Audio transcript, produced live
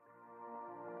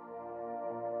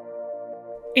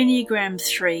Enneagram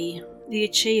 3, the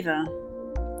Achiever.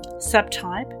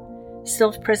 Subtype,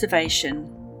 self-preservation.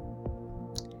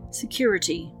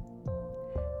 Security,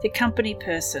 the company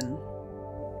person.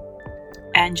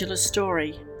 Angela's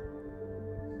story.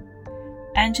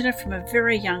 Angela, from a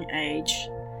very young age,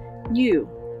 knew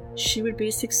she would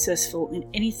be successful in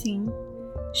anything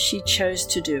she chose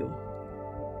to do.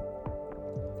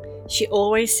 She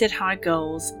always set high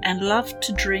goals and loved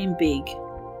to dream big.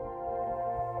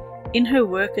 In her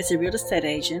work as a real estate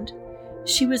agent,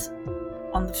 she was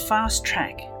on the fast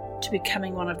track to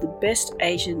becoming one of the best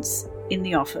agents in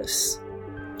the office,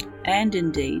 and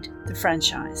indeed the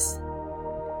franchise.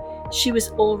 She was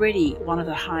already one of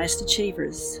the highest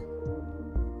achievers.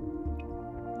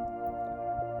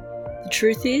 The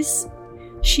truth is,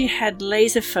 she had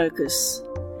laser focus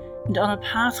and on a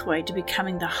pathway to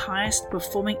becoming the highest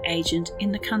performing agent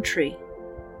in the country,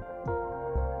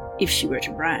 if she were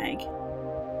to brag.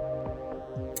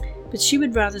 But she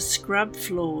would rather scrub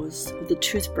floors with a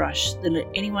toothbrush than let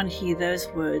anyone hear those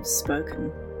words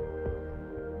spoken.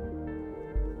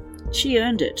 She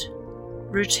earned it,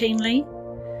 routinely,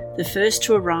 the first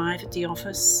to arrive at the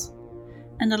office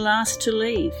and the last to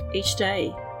leave each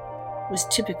day was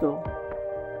typical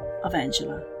of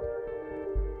Angela.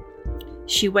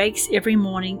 She wakes every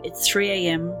morning at 3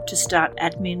 a.m. to start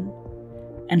admin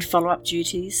and follow-up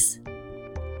duties,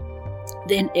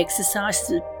 then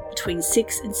exercises between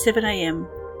 6 and 7 a.m.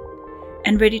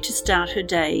 and ready to start her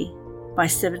day by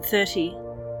 7:30.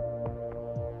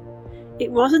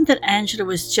 It wasn't that Angela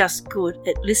was just good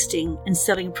at listing and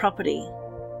selling property.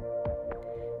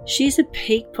 She's a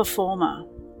peak performer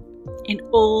in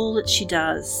all that she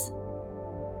does,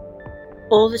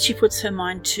 all that she puts her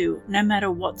mind to, no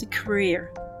matter what the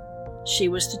career she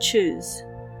was to choose.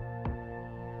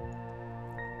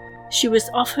 She was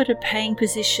offered a paying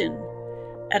position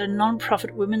at a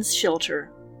non-profit women's shelter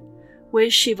where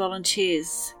she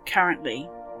volunteers currently.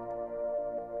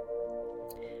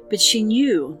 But she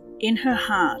knew in her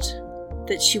heart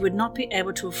that she would not be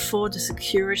able to afford the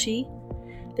security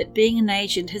that being an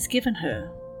agent has given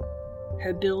her.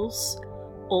 Her bills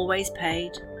always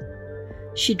paid.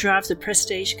 She drives a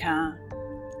prestige car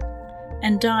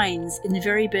and dines in the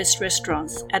very best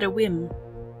restaurants at a whim.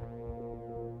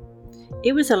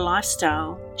 It was a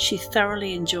lifestyle she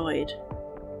thoroughly enjoyed.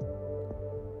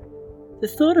 The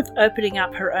thought of opening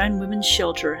up her own women's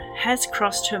shelter has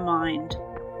crossed her mind,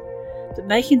 but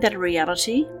making that a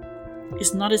reality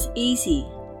is not as easy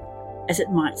as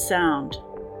it might sound.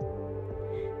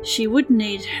 She would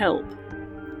need help,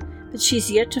 but she's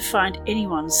yet to find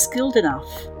anyone skilled enough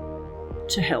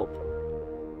to help.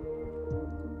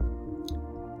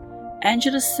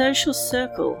 Angela's social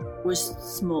circle was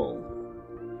small,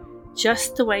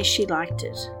 just the way she liked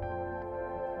it.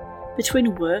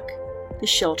 Between work, the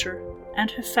shelter, and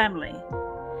her family,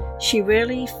 she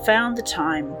rarely found the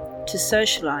time to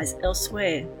socialise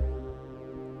elsewhere.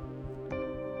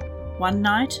 One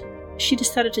night, she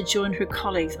decided to join her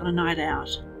colleagues on a night out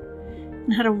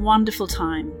and had a wonderful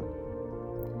time.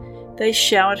 They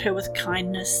showered her with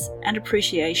kindness and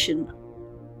appreciation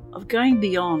of going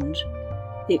beyond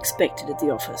the expected at the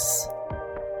office.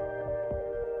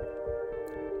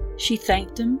 She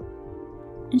thanked them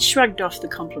and shrugged off the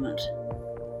compliment.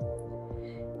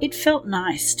 It felt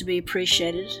nice to be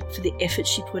appreciated for the effort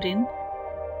she put in.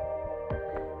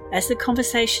 As the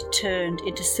conversation turned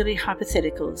into silly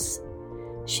hypotheticals,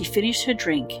 she finished her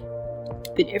drink,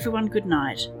 bid everyone good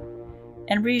night,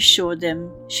 and reassured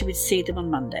them she would see them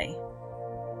on Monday.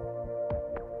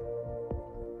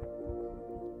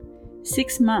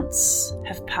 6 months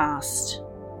have passed,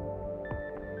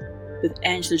 with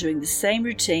Angela doing the same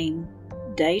routine,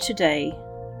 day to day,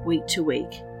 week to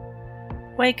week.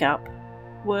 Wake up,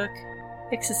 work,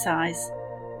 exercise,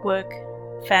 work,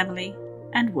 family,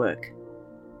 and work.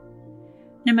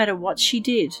 No matter what she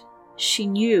did, she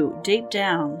knew deep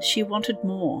down she wanted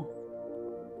more.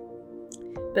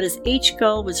 But as each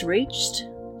goal was reached,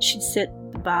 she'd set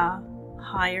the bar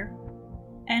higher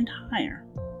and higher.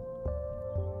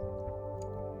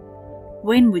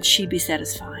 When would she be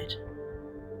satisfied?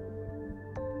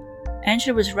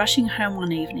 Angela was rushing home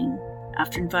one evening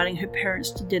after inviting her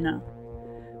parents to dinner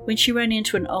when she ran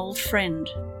into an old friend.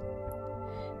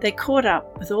 They caught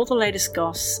up with all the latest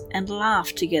goss and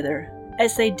laughed together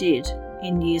as they did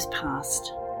in years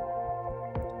past.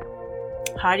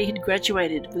 Heidi had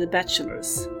graduated with a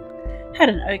bachelor's, had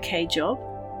an okay job,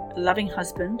 a loving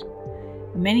husband,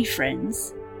 many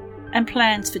friends, and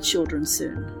plans for children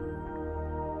soon.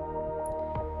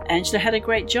 Angela had a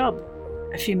great job,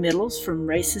 a few medals from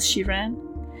races she ran,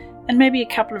 and maybe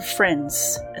a couple of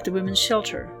friends at the women's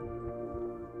shelter.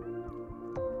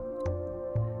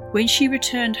 When she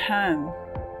returned home,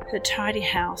 her tidy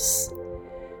house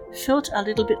felt a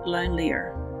little bit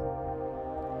lonelier.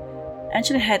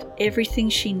 Angela had everything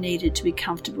she needed to be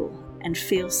comfortable and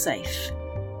feel safe.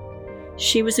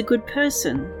 She was a good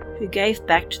person who gave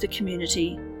back to the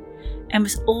community and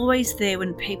was always there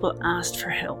when people asked for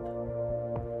help.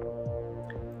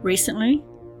 Recently,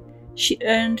 she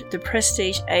earned the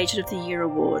Prestige Agent of the Year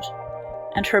award,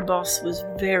 and her boss was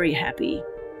very happy.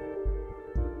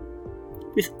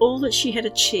 With all that she had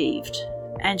achieved,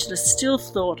 Angela still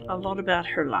thought a lot about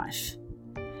her life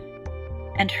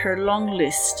and her long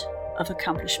list of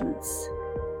accomplishments.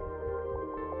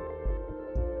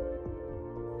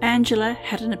 Angela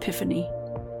had an epiphany.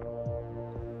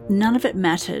 None of it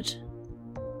mattered.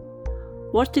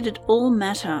 What did it all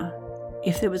matter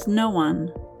if there was no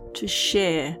one to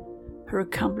share her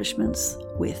accomplishments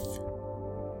with?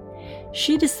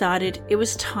 She decided it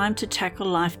was time to tackle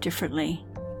life differently.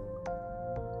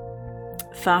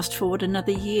 Fast forward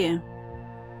another year.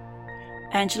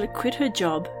 Angela quit her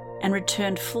job and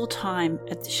returned full-time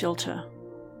at the shelter,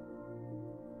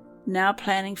 now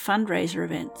planning fundraiser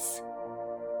events.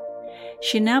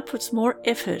 She now puts more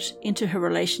effort into her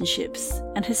relationships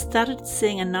and has started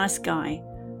seeing a nice guy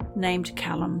named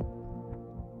Callum.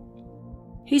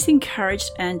 He's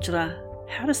encouraged Angela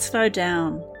how to slow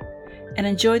down and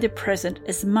enjoy the present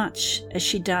as much as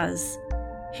she does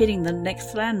hitting the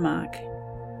next landmark.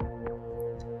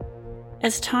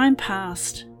 As time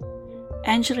passed,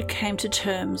 Angela came to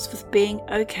terms with being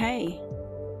okay,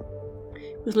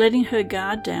 with letting her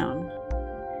guard down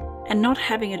and not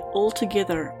having it all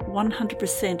together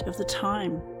 100% of the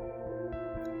time.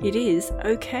 It is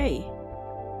okay.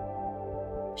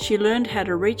 She learned how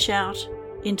to reach out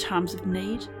in times of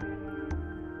need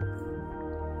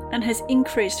and has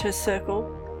increased her circle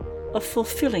of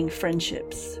fulfilling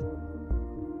friendships.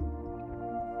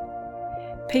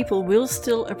 People will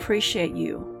still appreciate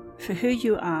you for who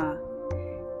you are,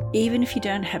 even if you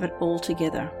don't have it all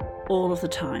together all of the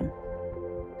time.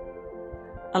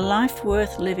 A life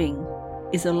worth living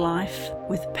is a life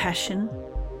with passion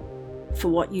for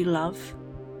what you love,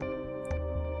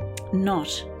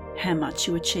 not how much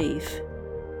you achieve.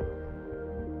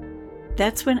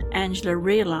 That's when Angela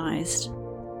realized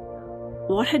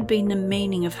what had been the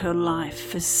meaning of her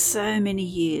life for so many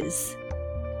years.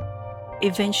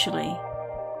 Eventually,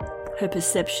 her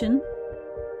perception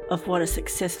of what a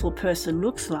successful person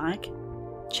looks like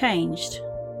changed.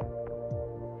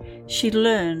 She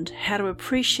learned how to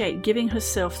appreciate giving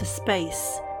herself the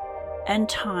space and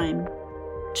time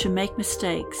to make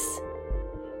mistakes,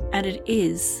 and it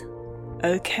is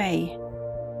okay.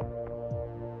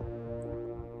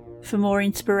 For more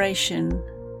inspiration,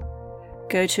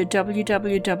 go to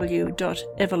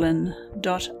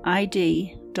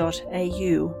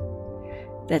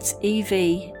www.evelyn.id.au. That's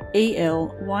EVELYN.id.au.